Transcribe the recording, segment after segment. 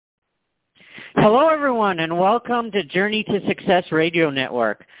Hello, everyone, and welcome to Journey to Success Radio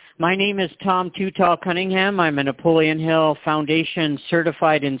Network. My name is Tom Too Tall Cunningham. I'm a Napoleon Hill Foundation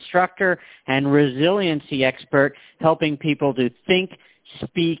certified instructor and resiliency expert, helping people to think,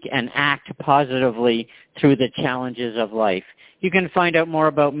 speak, and act positively through the challenges of life. You can find out more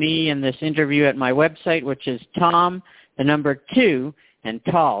about me in this interview at my website, which is Tom, the number 2, and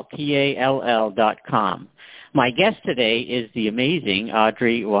Tall, Tall.com. My guest today is the amazing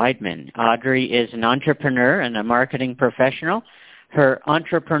Audrey Weidman. Audrey is an entrepreneur and a marketing professional. Her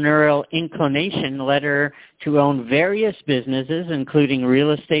entrepreneurial inclination led her to own various businesses, including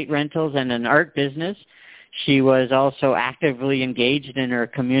real estate rentals and an art business. She was also actively engaged in her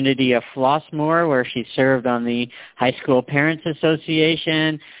community of Flossmoor, where she served on the High School Parents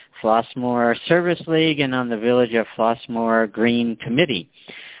Association, Flossmoor Service League, and on the Village of Flossmoor Green Committee.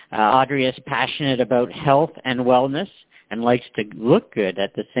 Audrey is passionate about health and wellness and likes to look good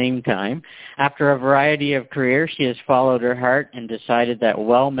at the same time. After a variety of careers, she has followed her heart and decided that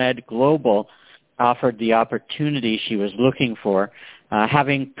WellMed Global offered the opportunity she was looking for.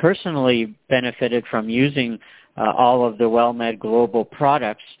 Having personally benefited from using all of the WellMed Global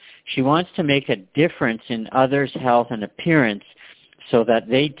products, she wants to make a difference in others' health and appearance so that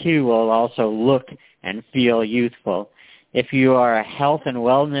they too will also look and feel youthful. If you are a health and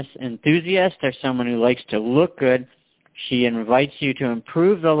wellness enthusiast or someone who likes to look good, she invites you to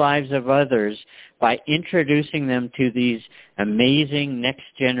improve the lives of others by introducing them to these amazing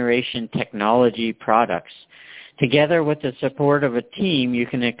next-generation technology products. Together with the support of a team, you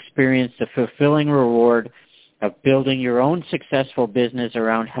can experience the fulfilling reward of building your own successful business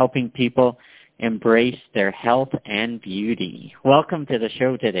around helping people embrace their health and beauty. Welcome to the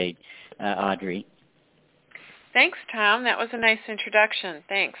show today, Audrey. Thanks, Tom. That was a nice introduction.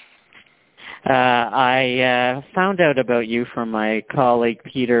 Thanks. I found out about you from my colleague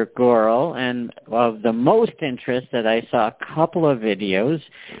Peter Gorel, and of the most interest that I saw a couple of videos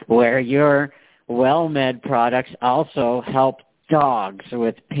where your WellMed products also help dogs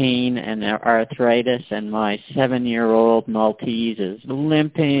with pain and arthritis, and my 7-year-old Maltese is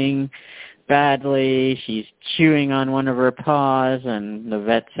limping badly. She's chewing on one of her paws, and the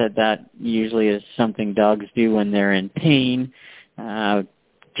vet said that usually is something dogs do when they're in pain,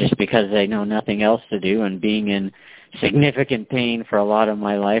 just because they know nothing else to do. And being in significant pain for a lot of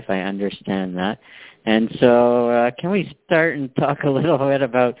my life, I understand that. And so can we start and talk a little bit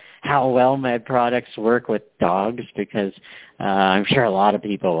about how WellMed products work with dogs? Because I'm sure a lot of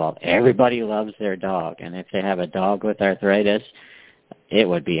people, well, everybody loves their dog. And if they have a dog with arthritis, it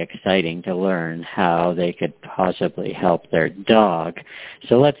would be exciting to learn how they could possibly help their dog.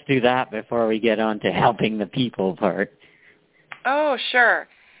 So let's do that before we get on to helping the people part. Oh, sure.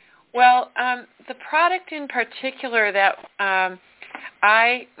 Well, the product in particular that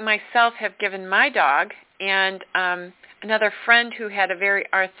I myself have given my dog and another friend who had a very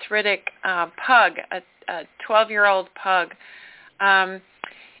arthritic pug, a 12-year-old pug,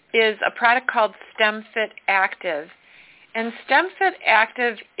 is a product called stemFit Active. And stemFit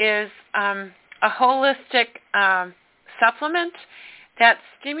Active is a holistic supplement that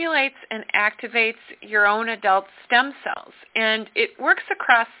stimulates and activates your own adult stem cells. And it works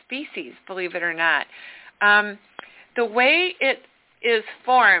across species, believe it or not. The way it is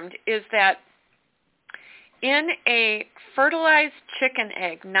formed is that in a fertilized chicken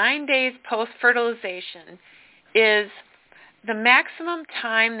egg, 9 days post-fertilization, is the maximum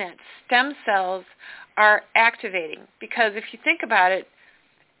time that stem cells are activating. Because if you think about it,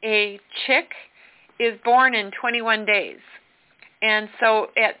 a chick is born in 21 days. And so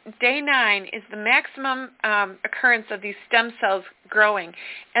at day 9 is the maximum occurrence of these stem cells growing.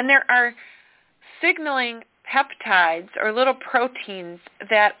 And there are signaling peptides or little proteins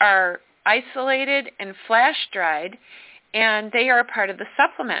that are isolated and flash-dried, and they are a part of the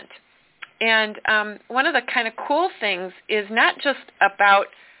supplement. And one of the kind of cool things is not just about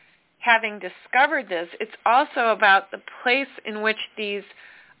having discovered this, it's also about the place in which these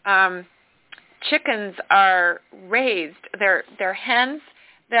chickens are raised. They're hens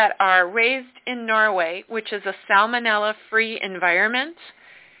that are raised in Norway, which is a salmonella-free environment.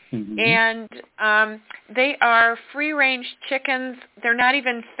 Mm-hmm. And they are free-range chickens. They're not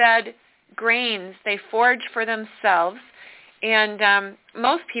even fed grains. They forage for themselves. And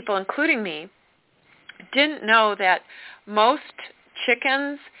most people, including me, didn't know that most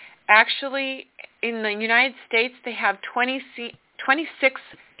chickens actually, in the United States, they have 26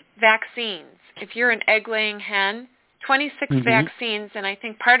 vaccines. If you're an egg-laying hen, 26 vaccines, and I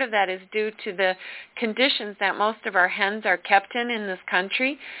think part of that is due to the conditions that most of our hens are kept in this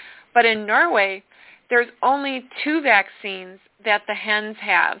country. But in Norway, there's only 2 vaccines that the hens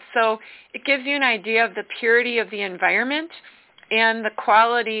have. So it gives you an idea of the purity of the environment and the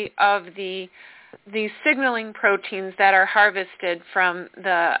quality of the signaling proteins that are harvested from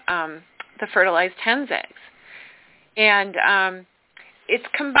the fertilized hen's eggs. And it's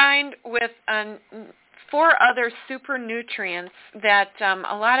combined with 4 other super nutrients that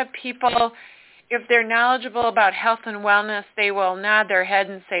a lot of people, if they're knowledgeable about health and wellness, they will nod their head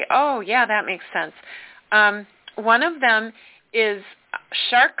and say, oh, yeah, that makes sense. One of them is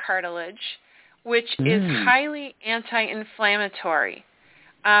shark cartilage, which is highly anti-inflammatory.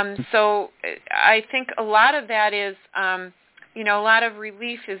 So I think a lot of that is, a lot of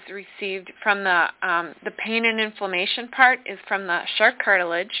relief is received from the pain and inflammation part is from the shark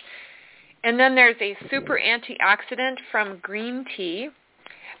cartilage. And then there's a super antioxidant from green tea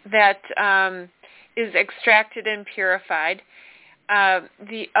that is extracted and purified.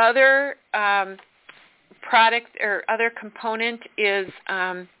 The other product or other component is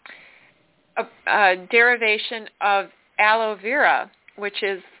a derivation of aloe vera, which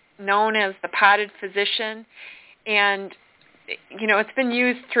is known as the potted physician, and it's been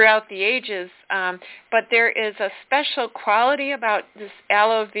used throughout the ages, but there is a special quality about this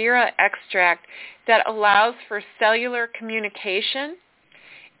aloe vera extract that allows for cellular communication.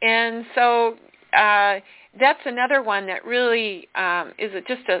 And so that's another one that really is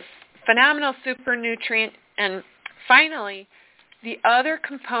just a phenomenal super nutrient. And finally, the other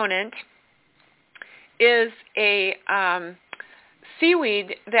component is a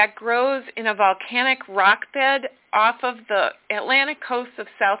seaweed that grows in a volcanic rock bed off of the Atlantic coast of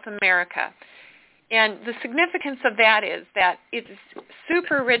South America. And the significance of that is that it's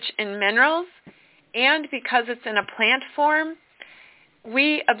super rich in minerals, and because it's in a plant form,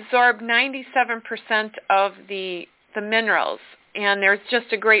 we absorb 97% of the minerals, and there's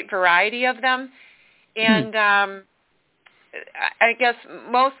just a great variety of them. And I guess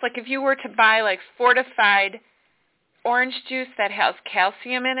most, like if you were to buy like fortified orange juice that has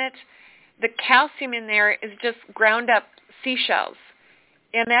calcium in it, the calcium in there is just ground up seashells.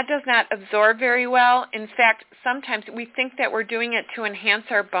 And that does not absorb very well. In fact, sometimes we think that we're doing it to enhance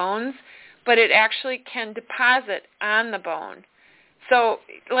our bones, but it actually can deposit on the bone. So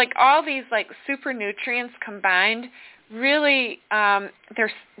like all these like super nutrients combined, really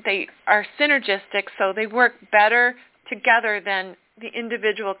they are synergistic, so they work better together than the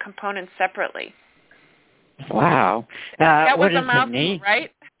individual components separately. Wow. That was what a mouthful, right?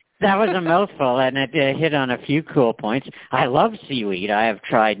 That was a mouthful, and it hit on a few cool points. I love seaweed. I have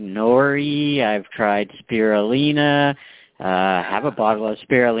tried nori. I've tried spirulina. Have a bottle of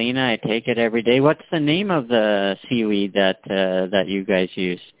spirulina. I take it every day. What's the name of the seaweed that you guys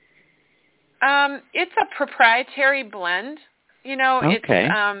use? It's a proprietary blend. Okay.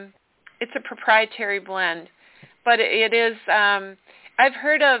 It's a proprietary blend, but it is. I've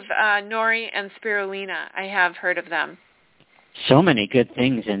heard of nori and spirulina. I have heard of them. So many good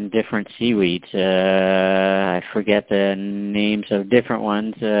things in different seaweeds. I forget the names of different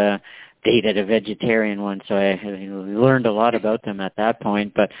ones. Dated a vegetarian one, so I learned a lot about them at that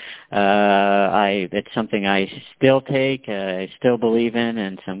point. But it's something I still take, I still believe in,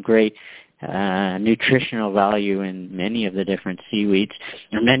 and some great nutritional value in many of the different seaweeds.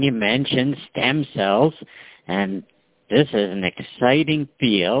 And then you mentioned stem cells, and this is an exciting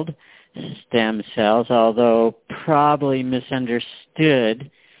field. Stem cells, although probably misunderstood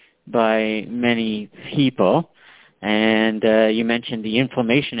by many people. And you mentioned the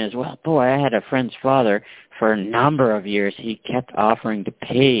inflammation as well. Boy, I had a friend's father for a number of years. He kept offering to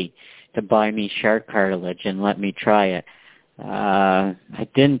pay to buy me shark cartilage and let me try it. I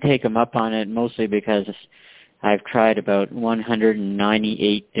didn't take him up on it, mostly because I've tried about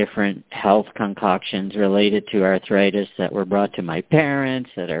 198 different health concoctions related to arthritis that were brought to my parents,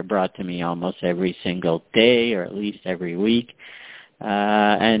 that are brought to me almost every single day or at least every week.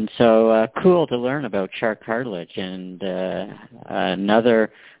 And so cool to learn about shark cartilage and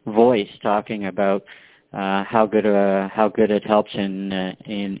another voice talking about how good it helps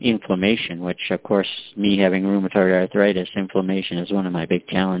in inflammation, which of course, me having rheumatoid arthritis, inflammation is one of my big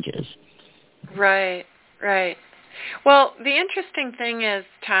challenges. Right. Right. Well, the interesting thing is,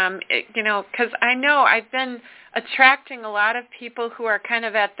 Tom, because I know I've been attracting a lot of people who are kind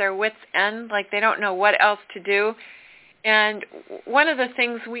of at their wits' end, like they don't know what else to do. And one of the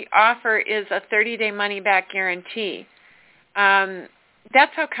things we offer is a 30-day money-back guarantee.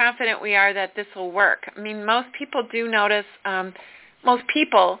 That's how confident we are that this will work. I mean, most people do notice a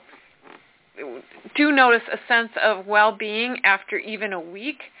sense of well-being after even a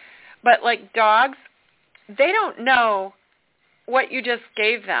week, but like dogs, they don't know what you just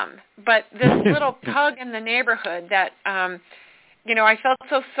gave them. But this little pug in the neighborhood that, I felt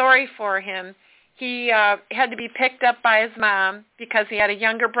so sorry for him. He had to be picked up by his mom because he had a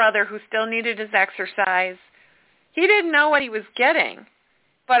younger brother who still needed his exercise. He didn't know what he was getting.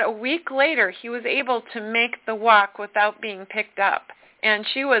 But a week later, he was able to make the walk without being picked up. And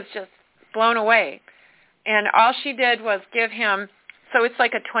she was just blown away. And all she did was give him, so it's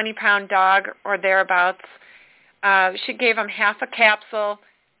like a 20-pound dog or thereabouts. She gave him half a capsule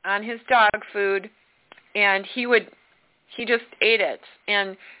on his dog food, and he just ate it.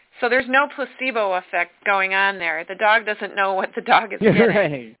 And so there's no placebo effect going on there. The dog doesn't know what the dog is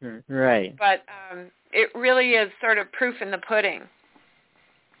getting. Right. But it really is sort of proof in the pudding.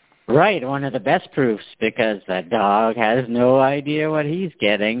 Right, one of the best proofs, because the dog has no idea what he's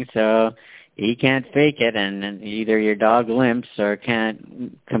getting, so he can't fake it, and either your dog limps or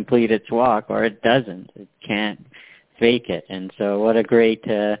can't complete its walk, or it doesn't. It can't fake it. And so what a great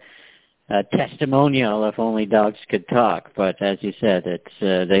testimonial if only dogs could talk. But as you said,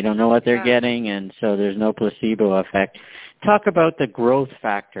 it's they don't know what they're getting, and so there's no placebo effect. Talk about the growth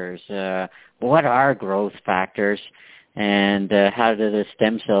factors. What are growth factors? And how do the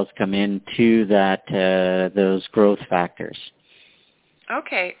stem cells come into that those growth factors?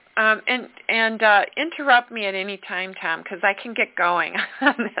 Okay, and interrupt me at any time, Tom, because I can get going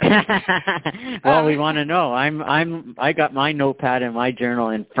on this. Well, we want to know. I got my notepad and my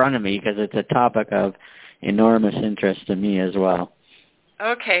journal in front of me because it's a topic of enormous interest to me as well.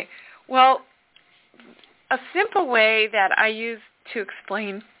 Okay, well, a simple way that I use to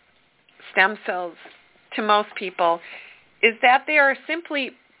explain stem cells to most people is that they are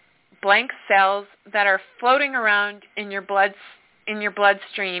simply blank cells that are floating around in your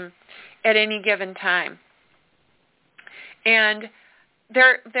bloodstream at any given time. And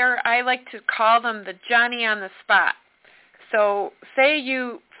I like to call them the Johnny on the spot. So say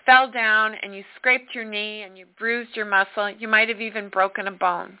you fell down and you scraped your knee and you bruised your muscle, you might have even broken a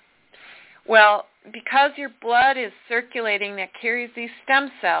bone. Because your blood is circulating that carries these stem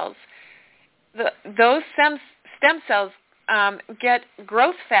cells, those stem cells get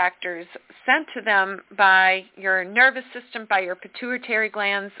growth factors sent to them by your nervous system, by your pituitary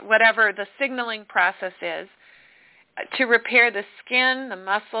glands, whatever the signaling process is, to repair the skin, the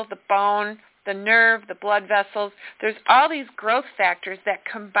muscle, the bone, the nerve, the blood vessels. There's all these growth factors that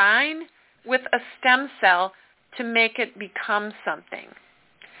combine with a stem cell to make it become something.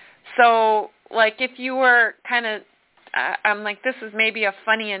 So, like if you were kind of, I'm like, this is maybe a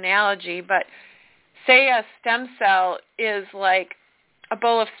funny analogy, but say a stem cell is like a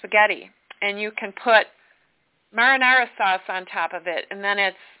bowl of spaghetti, and you can put marinara sauce on top of it, and then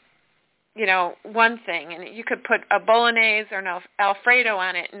it's, one thing. And you could put a bolognese or an Alfredo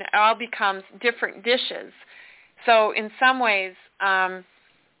on it, and it all becomes different dishes. So in some ways,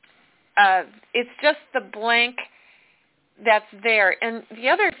 it's just the blank that's there. And the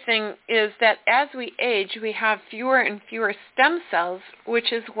other thing is that as we age, we have fewer and fewer stem cells,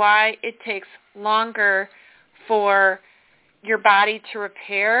 which is why it takes longer for your body to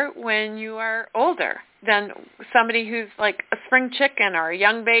repair when you are older than somebody who's like a spring chicken or a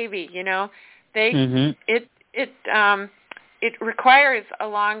young baby. It requires a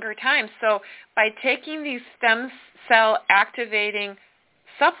longer time. So by taking these stem cell activating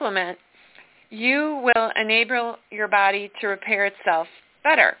supplement, you will enable your body to repair itself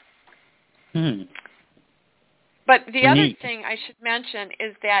better. But the other thing I should mention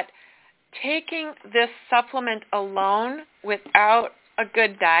is that taking this supplement alone without a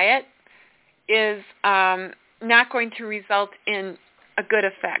good diet is not going to result in a good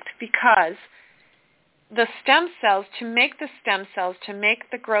effect, because the stem cells, to make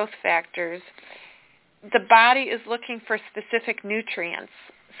the growth factors, the body is looking for specific nutrients.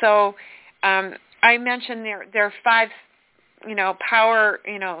 So I mentioned there are 5, power,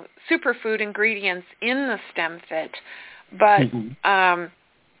 superfood ingredients in the stemFit, but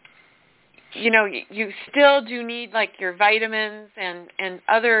you still do need like your vitamins and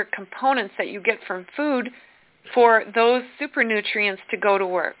other components that you get from food for those super nutrients to go to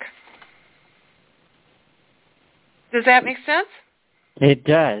work. Does that make sense? It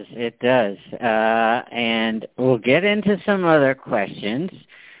does. And we'll get into some other questions,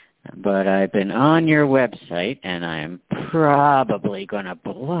 but I've been on your website, and I'm probably going to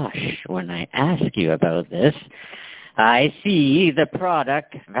blush when I ask you about this. I see the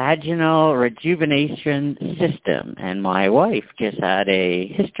product Vaginal Rejuvenation System, and my wife just had a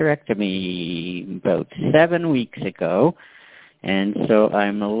hysterectomy about 7 weeks ago, and so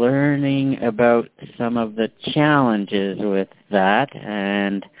I'm learning about some of the challenges with that,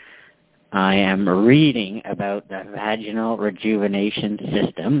 and I am reading about the vaginal rejuvenation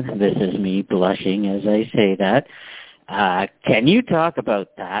system. This is me blushing as I say that. Can you talk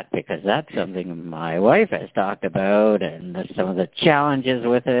about that? Because that's something my wife has talked about, and some of the challenges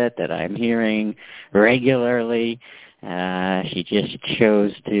with it that I'm hearing regularly. She just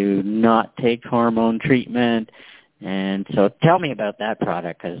chose to not take hormone treatment. And so tell me about that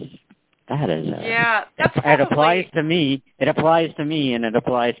product, because that is it applies to me. It applies to me, and it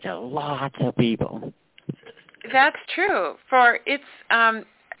applies to lots of people. That's true. It's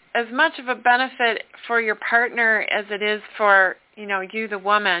as much of a benefit for your partner as it is for you, the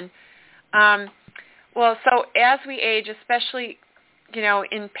woman. So as we age, especially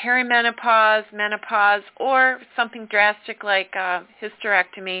in perimenopause, menopause, or something drastic like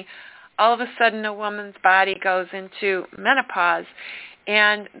hysterectomy, all of a sudden a woman's body goes into menopause,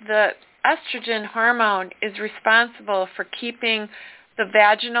 and the estrogen hormone is responsible for keeping the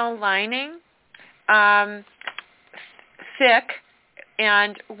vaginal lining thick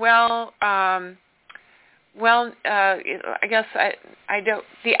and I guess I don't,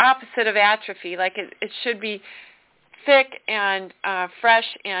 the opposite of atrophy, like it should be thick and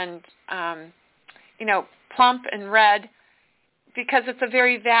fresh and plump and red, because it's a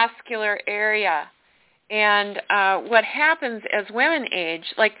very vascular area. And what happens as women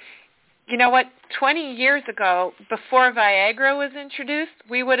age, 20 years ago, before Viagra was introduced,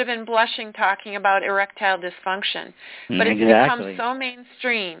 we would have been blushing talking about erectile dysfunction. But it's become so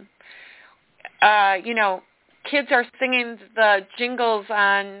mainstream. Kids are singing the jingles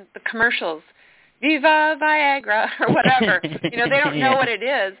on the commercials, Viva Viagra, or whatever. They don't know what it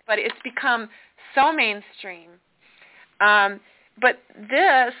is, but it's become so mainstream. But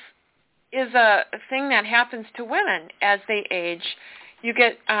this is a thing that happens to women as they age. You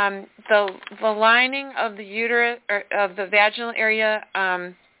get the lining of the uterus, or of the vaginal area,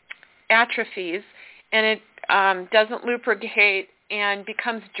 atrophies, and it doesn't lubricate and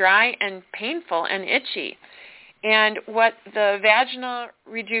becomes dry and painful and itchy. And what the vaginal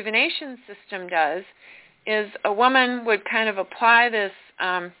rejuvenation system does is a woman would kind of apply this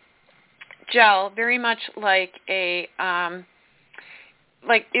gel, very much like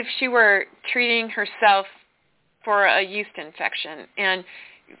like if she were treating herself for a yeast infection, and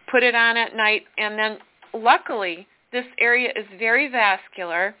put it on at night, and then luckily this area is very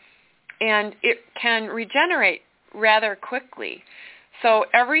vascular and it can regenerate rather quickly. So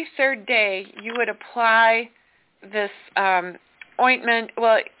every third day you would apply this ointment.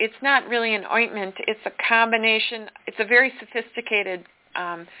 Well, it's not really an ointment, it's a combination. It's a very sophisticated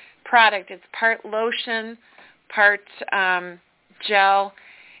product. It's part lotion, part gel,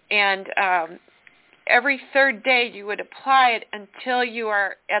 and every third day you would apply it until you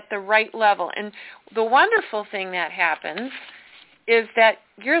are at the right level. And the wonderful thing that happens is that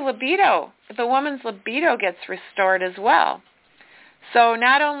your libido, the woman's libido, gets restored as well. So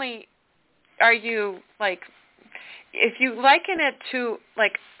not only are you if you liken it to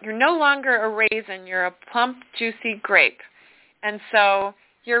you're no longer a raisin, you're a plump, juicy grape. And so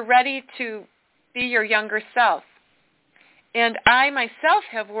you're ready to be your younger self. And I myself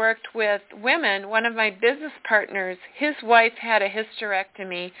have worked with women. One of my business partners, his wife had a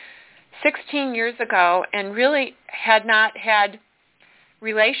hysterectomy 16 years ago and really had not had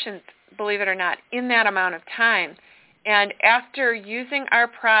relations, believe it or not, in that amount of time. And after using our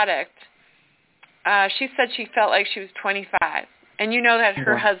product, she said she felt like she was 25. And you know that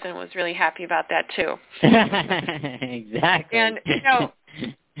her husband was really happy about that too. Exactly. And,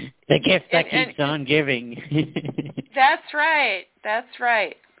 the gift that keeps on giving. That's right. That's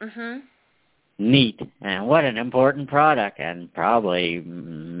right. Mm-hmm. Neat. And what an important product. And probably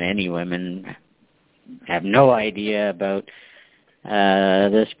many women have no idea about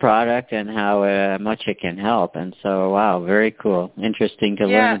this product and how much it can help. And so, wow, very cool. Interesting to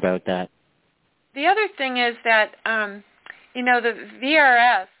learn about that. The other thing is that, the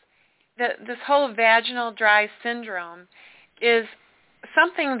VRS, this whole vaginal dry syndrome, is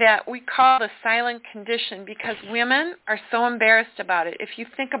something that we call the silent condition because women are so embarrassed about it. If you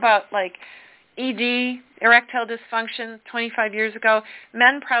think about ED, erectile dysfunction, 25 years ago,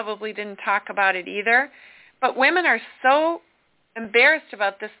 men probably didn't talk about it either. But women are so embarrassed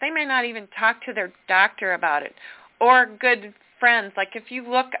about this, they may not even talk to their doctor about it or good friends. Like if you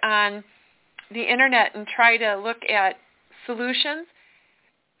look on the internet and try to look at solutions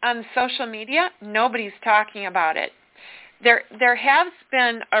on social media, nobody's talking about it. There has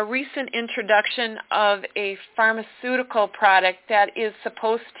been a recent introduction of a pharmaceutical product that is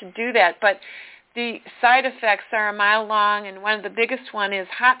supposed to do that, but the side effects are a mile long, and one of the biggest one is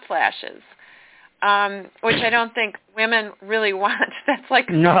hot flashes. which I don't think women really want. That's like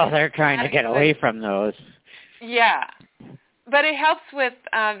no, they're trying to get away from those. Yeah, but it helps with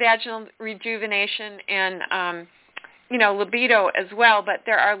vaginal rejuvenation and libido as well. But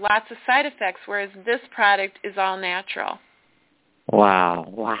there are lots of side effects, whereas this product is all natural.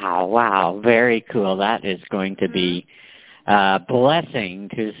 Wow. Very cool. That is going to be a blessing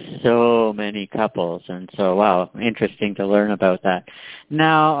to so many couples. And so, wow, interesting to learn about that.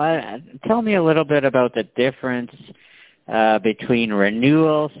 Now, tell me a little bit about the difference between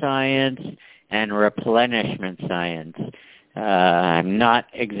renewal science and replenishment science. I'm not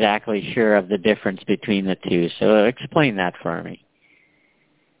exactly sure of the difference between the two, so explain that for me.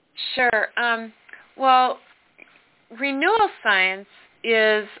 Sure. Well, renewal science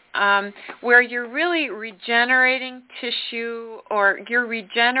is where you're really regenerating tissue, or you're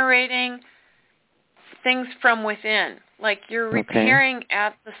regenerating things from within, like you're repairing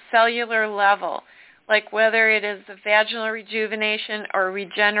at the cellular level, like whether it is the vaginal rejuvenation or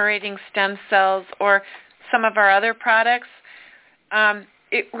regenerating stem cells or some of our other products.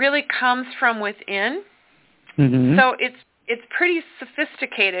 It really comes from within. Mm-hmm. So it's pretty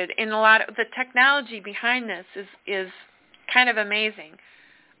sophisticated. In a lot of the technology behind this is kind of amazing.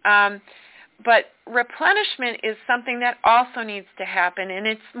 But replenishment is something that also needs to happen, and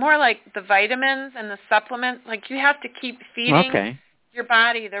it's more like the vitamins and the supplements. Like you have to keep feeding your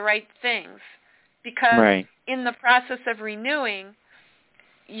body the right things, because in the process of renewing,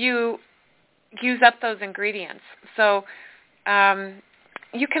 you use up those ingredients. So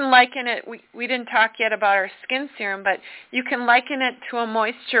you can liken it, we didn't talk yet about our skin serum, but you can liken it to a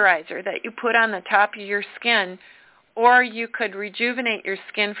moisturizer that you put on the top of your skin, or you could rejuvenate your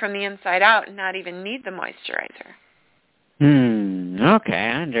skin from the inside out and not even need the moisturizer. Okay,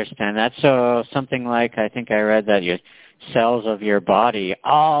 I understand that. So something like, I think I read that your cells of your body,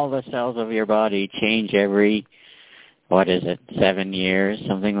 all the cells of your body change every, 7 years,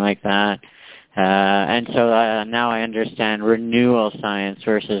 something like that. And so now I understand renewal science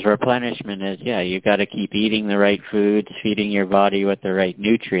versus replenishment is, you got to keep eating the right foods, feeding your body with the right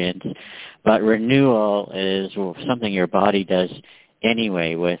nutrients. But renewal is something your body does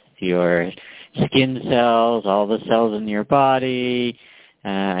anyway with your skin cells, all the cells in your body.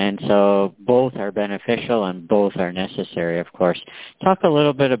 And so both are beneficial and both are necessary, of course. Talk a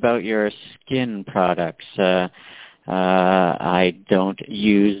little bit about your skin products. I don't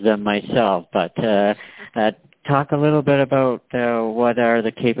use them myself, but talk a little bit about what are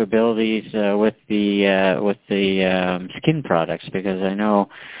the capabilities with the skin products, because I know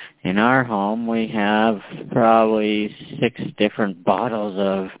in our home we have probably 6 different bottles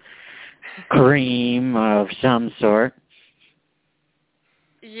of cream of some sort.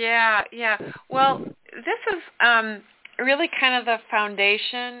 Yeah. Well, this is really kind of the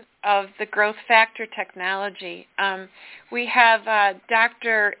foundation of the growth factor technology. We have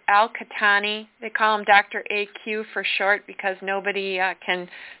Dr. Al-Qahtani. They call him Dr. AQ for short because nobody can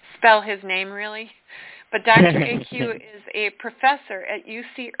spell his name really. But Dr. AQ is a professor at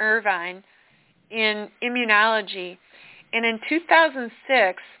UC Irvine in immunology. And in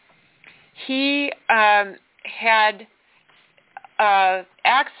 2006, he had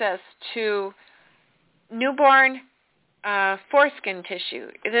access to newborn foreskin tissue.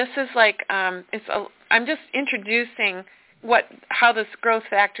 This is like I'm just introducing how this growth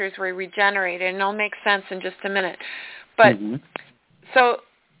factors were regenerated, and it'll make sense in just a minute. But so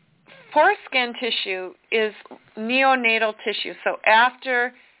foreskin tissue is neonatal tissue. So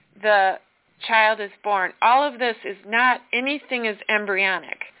after the child is born, all of this is not anything is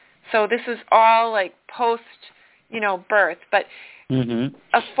embryonic. So this is all like post, birth, but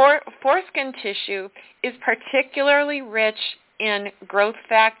a foreskin tissue is particularly rich in growth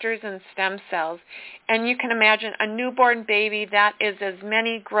factors and stem cells. And you can imagine a newborn baby that is as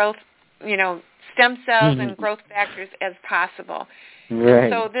many growth, stem cells and growth factors as possible.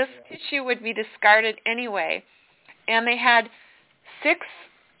 Right. So this tissue would be discarded anyway. And they had 6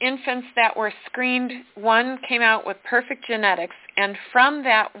 infants that were screened. 1 came out with perfect genetics. And from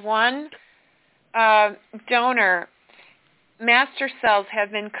that one donor, master cells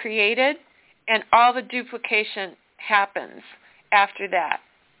have been created, and all the duplication happens after that.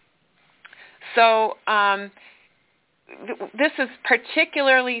 So this is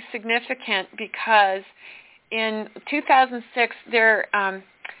particularly significant because in 2006,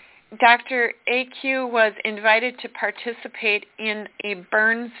 Dr. AQ was invited to participate in a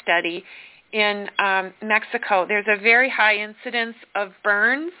burn study in Mexico. There's a very high incidence of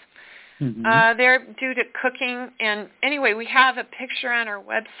burns. They're due to cooking. And anyway, we have a picture on our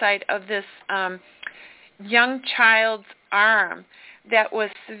website of this young child's arm that was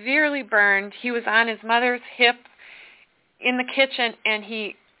severely burned. He was on his mother's hip in the kitchen, and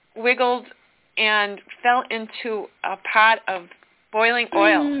he wiggled and fell into a pot of boiling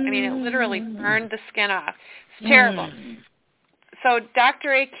oil. I mean, it literally burned the skin off. It's terrible. So Dr.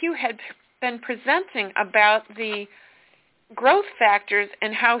 AQ had been presenting about the growth factors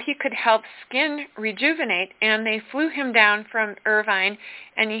and how he could help skin rejuvenate, and they flew him down from Irvine,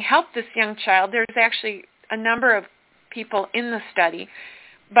 and he helped this young child. There's actually a number of people in the study,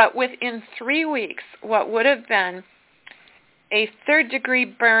 but within 3 weeks, what would have been a third-degree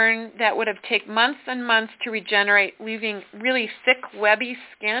burn that would have taken months and months to regenerate, leaving really thick, webby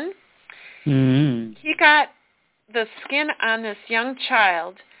skin, he got the skin on this young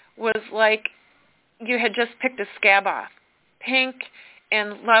child was like you had just picked a scab off. Pink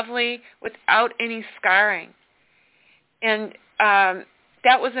and lovely without any scarring. And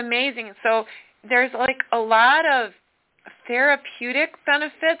that was amazing. So there's like a lot of therapeutic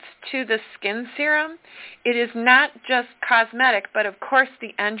benefits to the skin serum. It is not just cosmetic, but of course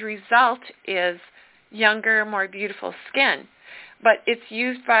the end result is younger, more beautiful skin. But it's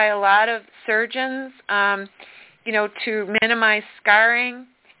used by a lot of surgeons, to minimize scarring.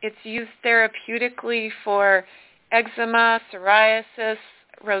 It's used therapeutically for eczema, psoriasis,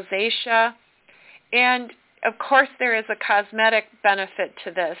 rosacea, and of course there is a cosmetic benefit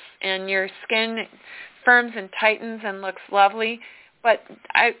to this, and your skin firms and tightens and looks lovely. But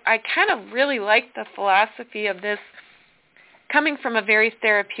I kind of really like the philosophy of this coming from a very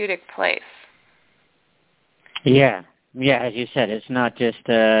therapeutic place. Yeah, as you said, it's not just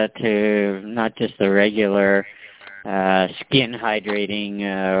the regular skin hydrating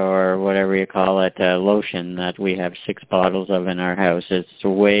or whatever you call it, lotion that we have 6 bottles of in our house. It's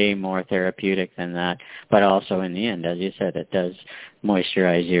way more therapeutic than that. But also in the end, as you said, it does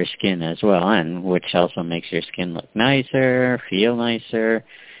moisturize your skin as well, and which also makes your skin look nicer, feel nicer,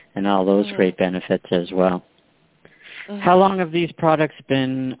 and all those great benefits as well. How long have these products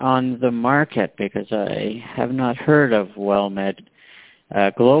been on the market? Because I have not heard of WellMed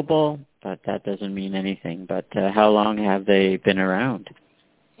Global, but that doesn't mean anything. But how long have they been around?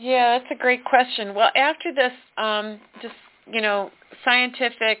 Yeah, that's a great question. Well, after this,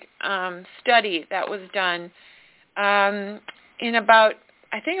 scientific study that was done in about,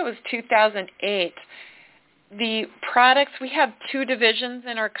 I think it was 2008, the products, we have 2 divisions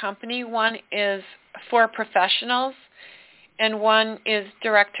in our company. One is for professionals, and one is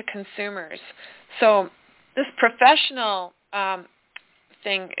direct to consumers. So this professional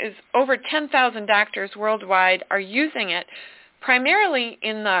thing is over 10,000 doctors worldwide are using it, primarily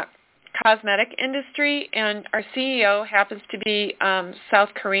in the cosmetic industry, and our CEO happens to be South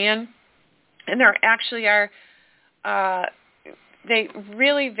Korean, and there actually are, they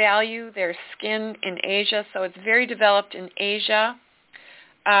really value their skin in Asia, so it's very developed in Asia,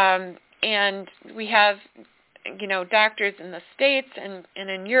 and we have doctors in the States and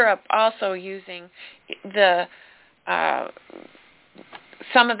in Europe also using the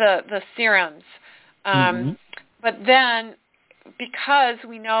some of the serums. But then, because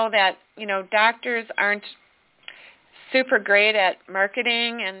we know that, doctors aren't super great at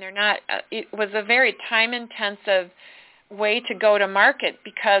marketing, and they're not, it was a very time-intensive way to go to market,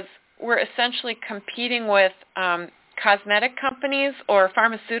 because we're essentially competing with cosmetic companies or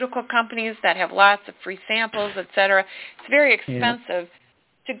pharmaceutical companies that have lots of free samples, et cetera. It's very expensive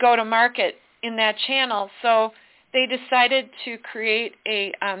to go to market in that channel. So they decided to create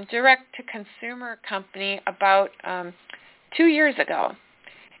a direct-to-consumer company about 2 years ago.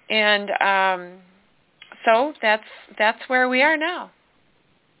 And so that's where we are now.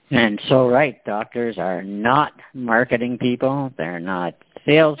 And so, right, doctors are not marketing people. They're not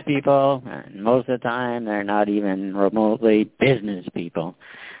salespeople. And most of the time, they're not even remotely business people.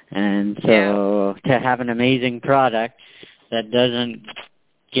 And so to have an amazing product that doesn't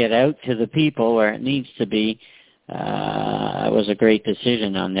get out to the people where it needs to be, was a great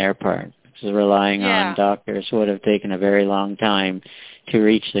decision on their part. Because relying on doctors would have taken a very long time to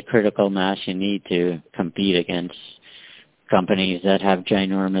reach the critical mass you need to compete against companies that have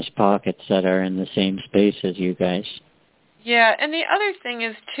ginormous pockets that are in the same space as you guys. Yeah, and the other thing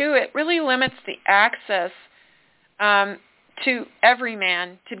is, too, it really limits the access to every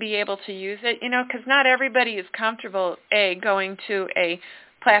man to be able to use it, because not everybody is comfortable, A, going to a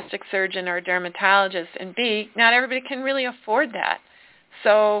plastic surgeon or a dermatologist, and B, not everybody can really afford that.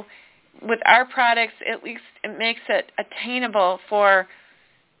 So with our products, at least it makes it attainable for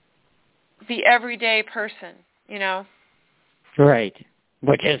the everyday person, Right,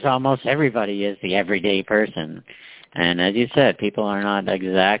 which is almost everybody is the everyday person. And as you said, people are not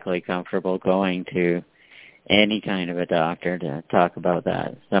exactly comfortable going to any kind of a doctor to talk about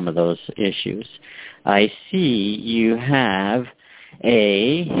some of those issues. I see you have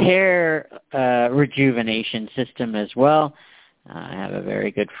a hair rejuvenation system as well. I have a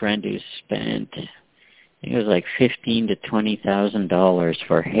very good friend who spent, I think it was like $15,000 to $20,000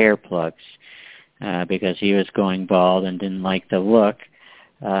 for hair plugs because he was going bald and didn't like the look.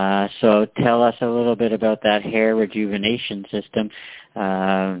 So tell us a little bit about that hair rejuvenation system.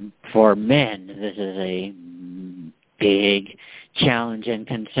 For men, this is a big challenge and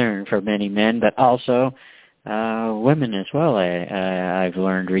concern for many men, but also women as well. I've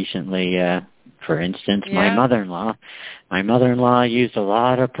learned recently, for instance, my mother-in-law used a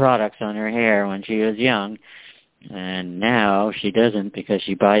lot of products on her hair when she was young, and now she doesn't because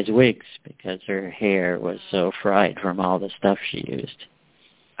she buys wigs because her hair was so fried from all the stuff she used.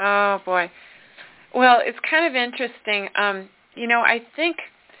 Oh, boy. Well, it's kind of interesting. I think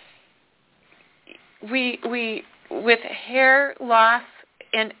we with hair loss,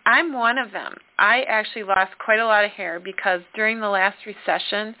 and I'm one of them. I actually lost quite a lot of hair because during the last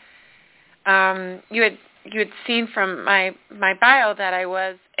recession, you had seen from my bio that I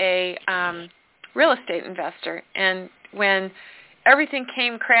was a real estate investor, and when everything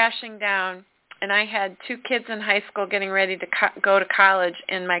came crashing down, and I had 2 kids in high school getting ready to go to college,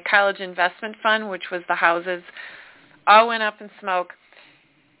 and my college investment fund, which was the houses, all went up in smoke.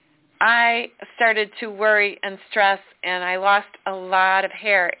 I started to worry and stress, and I lost a lot of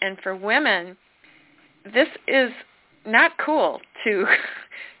hair. And for women, this is not cool to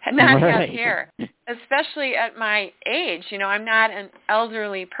not have hair, especially at my age. I'm not an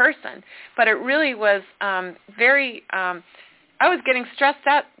elderly person, but it really was I was getting stressed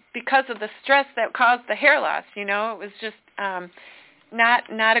out because of the stress that caused the hair loss. It was just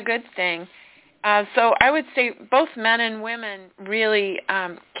not a good thing. So I would say both men and women really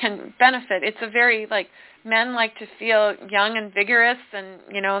can benefit. It's a very, men like to feel young and vigorous, and,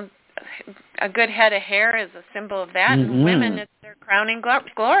 a good head of hair is a symbol of that, and women, it's their crowning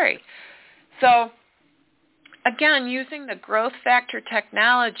glory. So, again, using the growth factor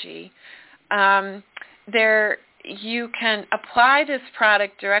technology, you can apply this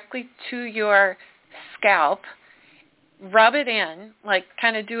product directly to your scalp, rub it in,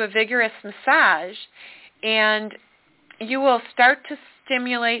 kind of do a vigorous massage, and you will start to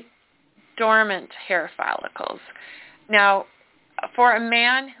stimulate dormant hair follicles. Now, for a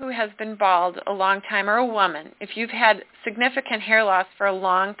man who has been bald a long time, or a woman, if you've had significant hair loss for a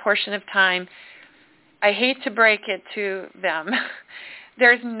long portion of time, I hate to break it to them,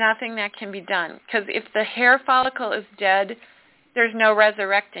 there's nothing that can be done, because if the hair follicle is dead, there's no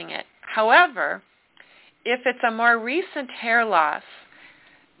resurrecting it. However, if it's a more recent hair loss,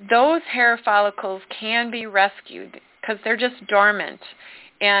 those hair follicles can be rescued because they're just dormant.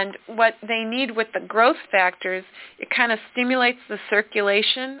 And what they need with the growth factors, it kind of stimulates the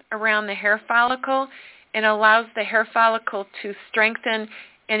circulation around the hair follicle and allows the hair follicle to strengthen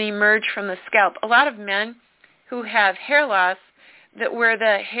and emerge from the scalp. A lot of men who have hair loss, that where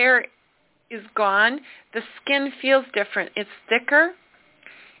the hair is gone, the skin feels different. It's thicker,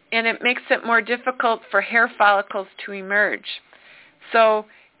 and it makes it more difficult for hair follicles to emerge. So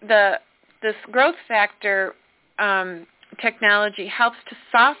this growth factor technology helps to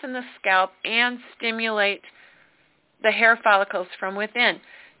soften the scalp and stimulate the hair follicles from within.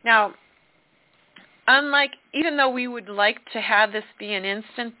 Now, even though we would like to have this be an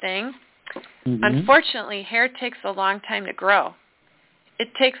instant thing, unfortunately, hair takes a long time to grow. It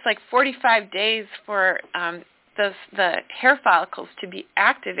takes 45 days for the hair follicles to be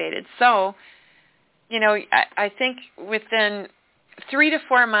activated. So, I think within 3 to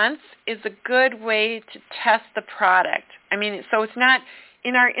 4 months is a good way to test the product. So it's not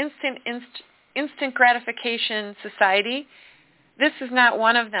in our instant gratification society. This is not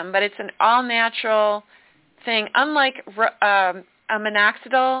one of them, but it's an all-natural thing. Unlike a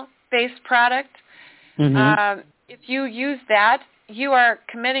minoxidil-based product, if you use that, you are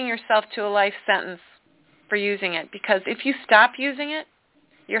committing yourself to a life sentence for using it, because if you stop using it,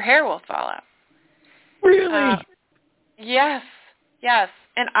 your hair will fall out. Really? Yes.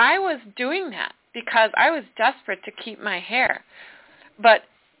 And I was doing that because I was desperate to keep my hair. But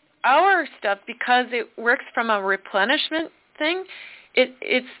our stuff, because it works from a replenishment thing,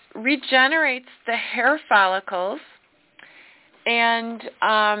 it regenerates the hair follicles, and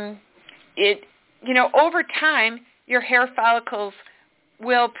over time, your hair follicles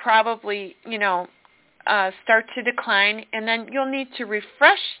will probably, start to decline, and then you'll need to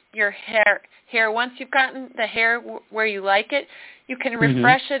refresh your hair. Once you've gotten the hair where you like it, you can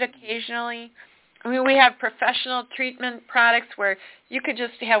refresh it occasionally I mean, we have professional treatment products where you could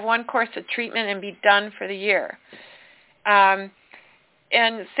just have one course of treatment and be done for the year. And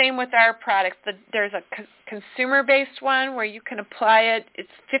same with our products. There's a consumer-based one where you can apply it. It's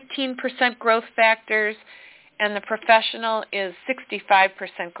 15% growth factors, and the professional is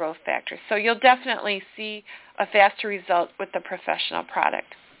 65% growth factors. So you'll definitely see a faster result with the professional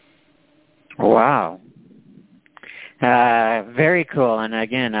product. Wow. Very cool. And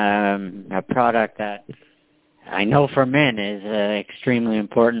again, a product that I know for men is extremely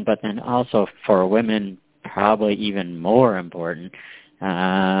important, but then also for women, probably even more important,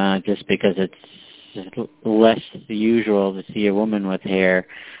 just because it's less usual to see a woman with hair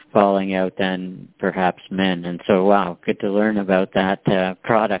falling out than perhaps men. And so, wow, good to learn about that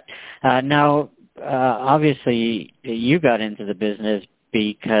product. Now, obviously, you got into the business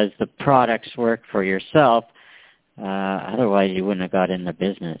because the products work for yourself. Otherwise, you wouldn't have got in the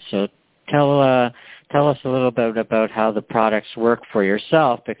business. So tell us a little bit about how the products work for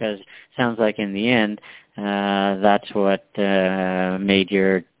yourself, because it sounds like in the end, that's what made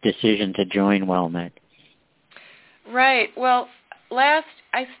your decision to join WellMed. Right. Well, I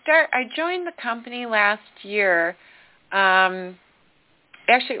joined the company last year. Actually,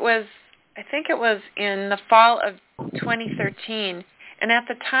 I think it was in the fall of 2013, and at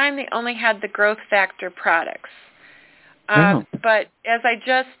the time they only had the growth factor products. But as I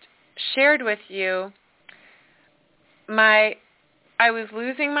just shared with you, I was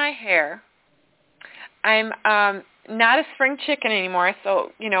losing my hair. I'm not a spring chicken anymore,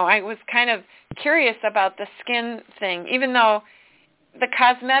 so, I was kind of curious about the skin thing, even though the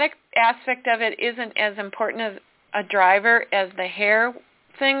cosmetic aspect of it isn't as important as a driver as the hair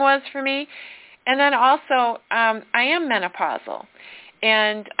thing was for me. And then also, I am menopausal.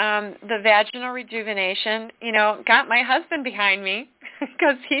 And the vaginal rejuvenation, got my husband behind me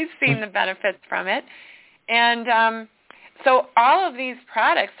because he's seen the benefits from it. And so all of these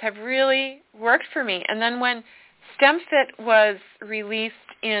products have really worked for me. And then when stemFit was released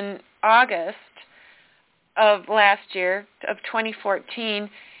in August of last year, of 2014,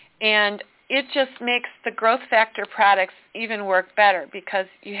 and it just makes the growth factor products even work better because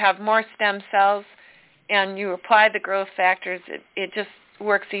you have more stem cells and you apply the growth factors, it just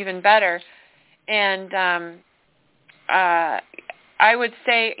works even better. And I would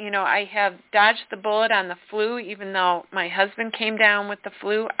say, I have dodged the bullet on the flu, even though my husband came down with the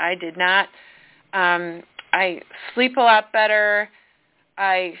flu. I did not. I sleep a lot better.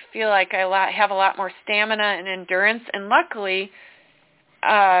 I feel like I have a lot more stamina and endurance. And luckily,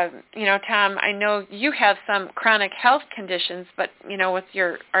 Tom, I know you have some chronic health conditions, but, with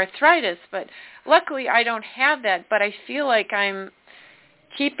your arthritis, but luckily I don't have that, but I feel like I'm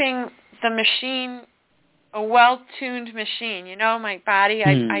keeping the machine a well-tuned machine, my body.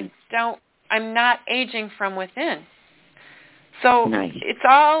 I'm not aging from within. So nice. It's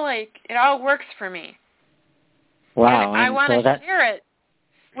all it all works for me. Wow. And I want to share it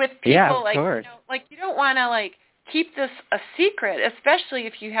with people. Yeah, of course. You don't want to keep this a secret, especially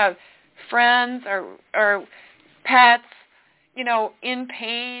if you have friends or pets, in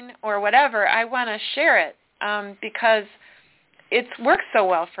pain or whatever. I want to share it because it's worked so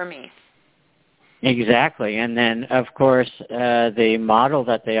well for me. Exactly. And then, of course, the model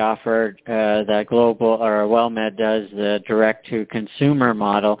that they offered, that Global or WellMed does, the direct-to-consumer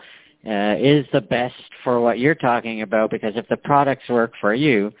model, is the best for what you're talking about, because if the products work for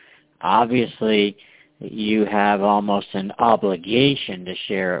you, obviously you have almost an obligation to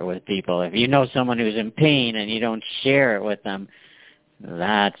share it with people. If you know someone who's in pain and you don't share it with them,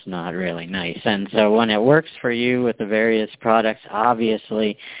 that's not really nice. And so when it works for you with the various products,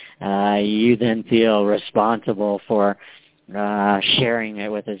 obviously you then feel responsible for sharing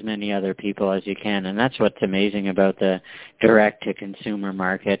it with as many other people as you can. And that's what's amazing about the direct-to-consumer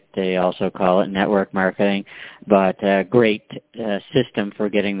market. They also call it network marketing, but a great system for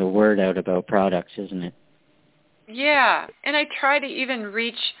getting the word out about products, isn't it? Yeah, and I try to even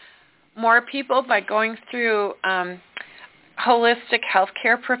reach more people by going through holistic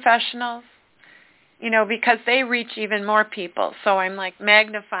healthcare professionals, because they reach even more people. So I'm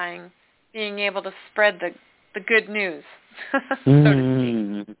magnifying being able to spread the good news, so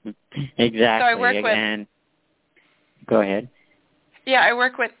to speak. Exactly. So I work with, go ahead. Yeah, I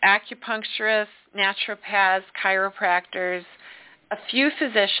work with acupuncturists, naturopaths, chiropractors, a few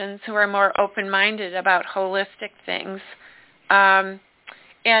physicians who are more open-minded about holistic things. And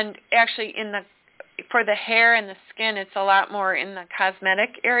actually for the hair and the skin, it's a lot more in the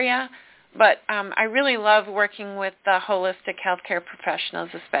cosmetic area. But I really love working with the holistic healthcare professionals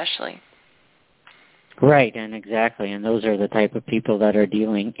especially. Right, and exactly. And those are the type of people that are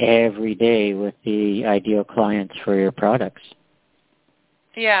dealing every day with the ideal clients for your products.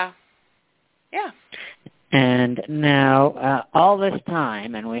 Yeah. Yeah. And now, all this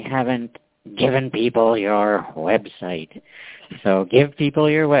time, and we haven't given people your website. So give people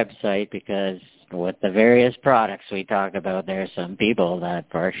your website, because with the various products we talk about, there's some people that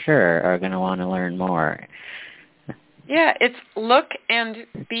for sure are going to want to learn more. Yeah, it's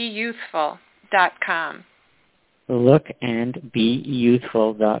lookandbeyouthful.com.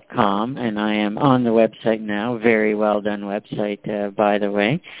 Lookandbeyouthful.com, and I am on the website now. Very well done website, by the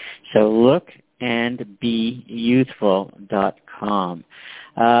way. So lookandbeyouthful.com.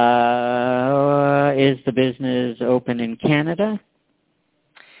 Is the business open in Canada?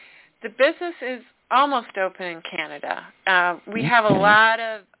 The business is almost open in Canada. We have a lot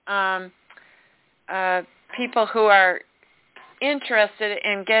of people who are interested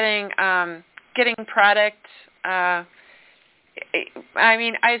in getting product. I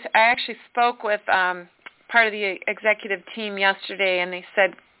actually spoke with part of the executive team yesterday, and they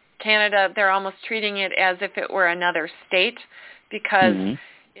said Canada, they're almost treating it as if it were another state, because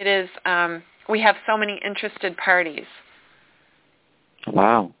it is. We have so many interested parties.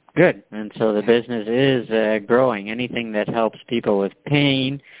 Wow, good. And so the business is growing. Anything that helps people with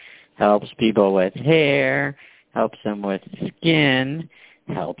pain, helps people with hair, helps them with skin,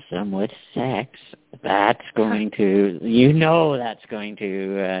 helps them with sex, that's going to, the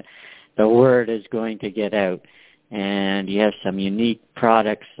word is going to get out. And you have some unique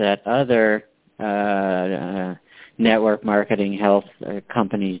products that other network marketing health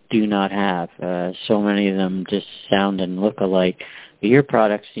companies do not have. So many of them just sound and look alike. But your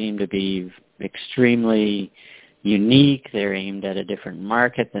products seem to be extremely unique. They're aimed at a different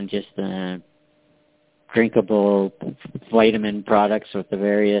market than just the drinkable vitamin products with the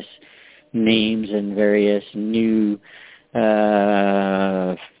various names and various new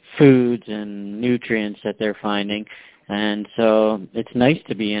foods and nutrients that they're finding. And so it's nice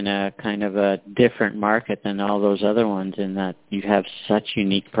to be in a kind of a different market than all those other ones, in that you have such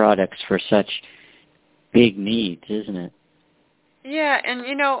unique products for such big needs, isn't it? Yeah, and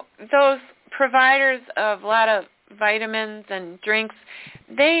those providers of a lot of vitamins and drinks,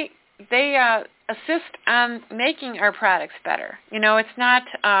 they assist on making our products better. It's not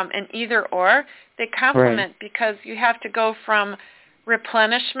an either or. They complement, because you have to go from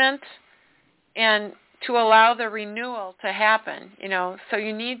replenishment and to allow the renewal to happen. So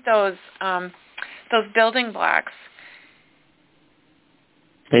you need those building blocks.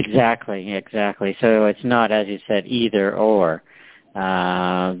 Exactly. So it's not, as you said, either or.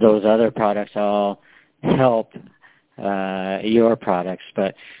 Those other products all help your products,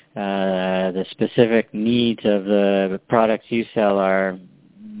 but the specific needs of the products you sell are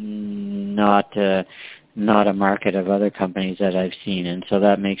not a market of other companies that I've seen, and so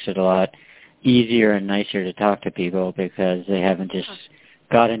that makes it a lot easier and nicer to talk to people, because they haven't just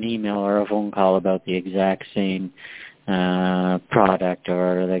got an email or a phone call about the exact same product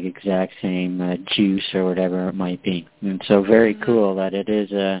or the exact same juice or whatever it might be. And so very cool that it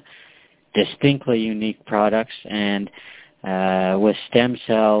is a distinctly unique products, and with stem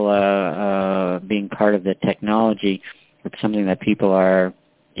cell being part of the technology, it's something that people are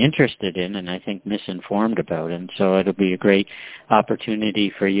interested in and I think misinformed about, and so it'll be a great opportunity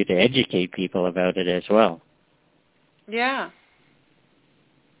for you to educate people about it as well. Yeah.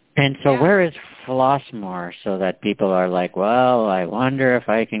 And so where is Flossmoor, so that people are like, well, I wonder if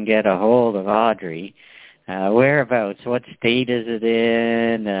I can get a hold of Audrey. Whereabouts? What state is it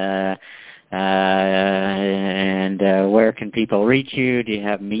in? And where can people reach you? Do you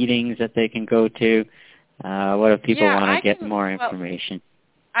have meetings that they can go to? What if people want to get more information?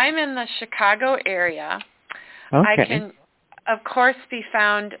 I'm in the Chicago area. Okay. I can, of course, be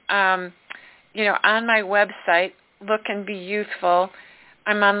found, on my website, Look and Be Youthful.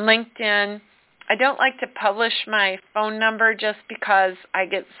 I'm on LinkedIn. I don't like to publish my phone number just because I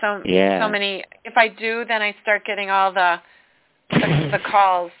get so many. If I do, then I start getting all the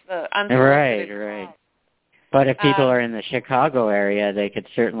calls, the unsolicited calls. But if people are in the Chicago area, they could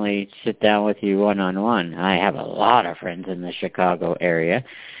certainly sit down with you one-on-one. I have a lot of friends in the Chicago area.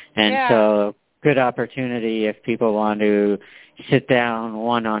 And so good opportunity if people want to sit down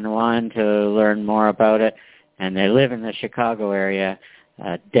one-on-one to learn more about it, and they live in the Chicago area,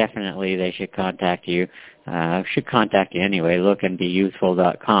 definitely they should contact you. Should contact you anyway,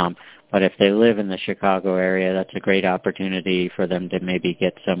 lookandbeyouthful.com. But if they live in the Chicago area, that's a great opportunity for them to maybe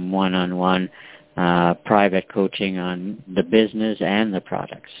get some one-on-one private coaching on the business and the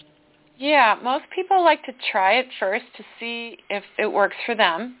products. Yeah, most people like to try it first to see if it works for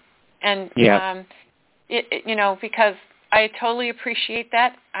them. And because I totally appreciate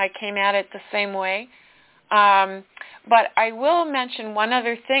that. I came at it the same way. But I will mention one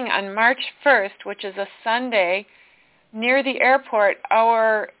other thing. On March 1st, which is a Sunday, near the airport,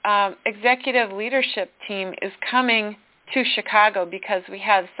 our executive leadership team is coming to Chicago because we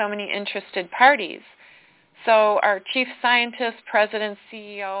have so many interested parties. So our chief scientist, president,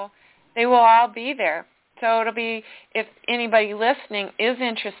 CEO, they will all be there. So it'll be, if anybody listening is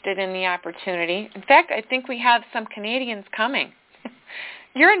interested in the opportunity. In fact, I think we have some Canadians coming.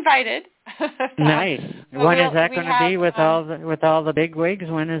 You're invited. Nice. When is that going to be with all the big wigs?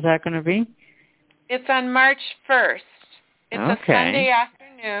 When is that going to be? It's on March 1st. It's a Sunday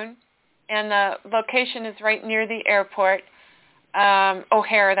afternoon, and the location is right near the airport,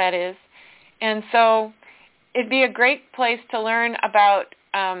 O'Hare, that is. And so it'd be a great place to learn about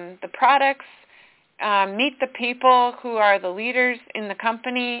the products, meet the people who are the leaders in the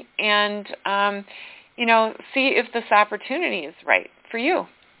company, and, see if this opportunity is right for you.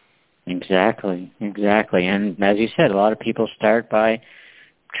 Exactly. And as you said, a lot of people start by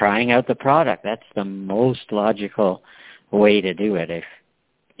trying out the product. That's the most logical way to do it.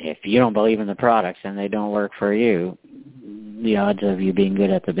 If you don't believe in the products and they don't work for you, the odds of you being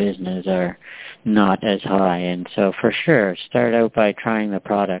good at the business are not as high. And so for sure, start out by trying the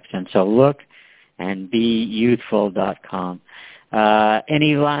products. And so look and beyouthful.com.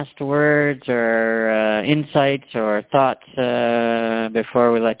 Any last words or insights or thoughts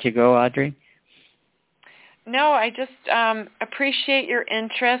before we let you go, Audrey? No, I just appreciate your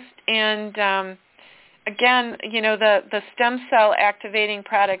interest. And again, the stem cell activating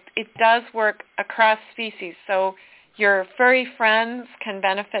product, it does work across species. So your furry friends can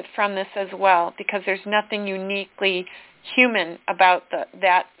benefit from this as well, because there's nothing uniquely human about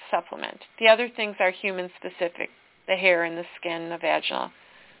that supplement. The other things are human-specific, the hair and the skin, the vaginal.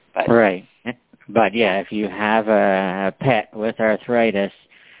 Right. But, yeah, if you have a pet with arthritis,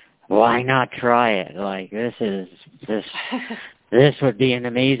 why not try it? Like, this would be an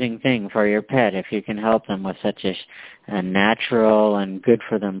amazing thing for your pet if you can help them with such a natural and good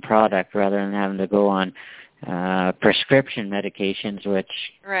for them product, rather than having to go on prescription medications, which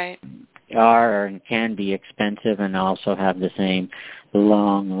are and can be expensive and also have the same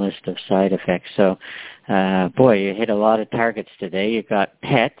long list of side effects. So, boy, you hit a lot of targets today. You got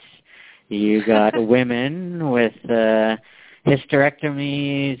pets, you got women with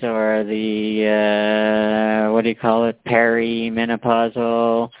hysterectomies, or the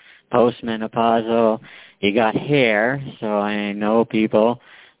perimenopausal, postmenopausal. You got hair, so I know people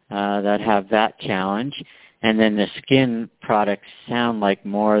that have that challenge. And then the skin products sound like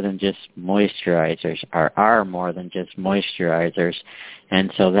more than just moisturizers, or are more than just moisturizers.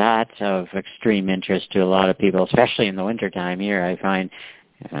 And so that's of extreme interest to a lot of people, especially in the wintertime here. I find,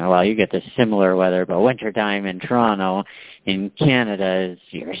 you get the similar weather, but wintertime in Toronto, in Canada,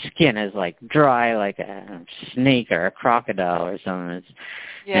 your skin is like dry like a snake or a crocodile or something.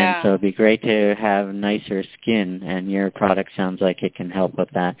 And so it'd be great to have nicer skin, and your product sounds like it can help with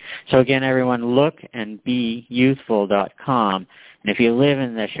that. So again, everyone, look and beyouthful.com. And if you live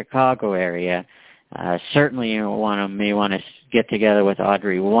in the Chicago area, certainly you may want to get together with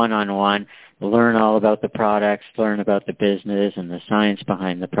Audrey one-on-one, learn all about the products, learn about the business and the science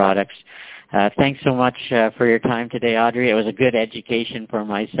behind the products. Thanks so much for your time today, Audrey. It was a good education for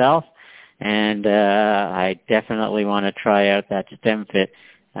myself, and I definitely want to try out that stemFit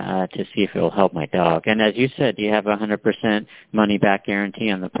to see if it will help my dog. And as you said, you have 100% money-back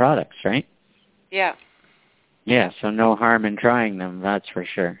guarantee on the products, right? Yeah. Yeah, so no harm in trying them, that's for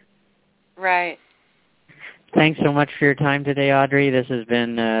sure. Right. Thanks so much for your time today, Audrey. This has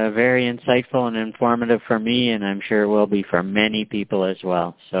been very insightful and informative for me, and I'm sure it will be for many people as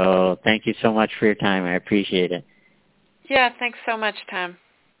well. So thank you so much for your time. I appreciate it. Yeah, thanks so much, Tom.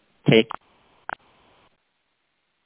 Take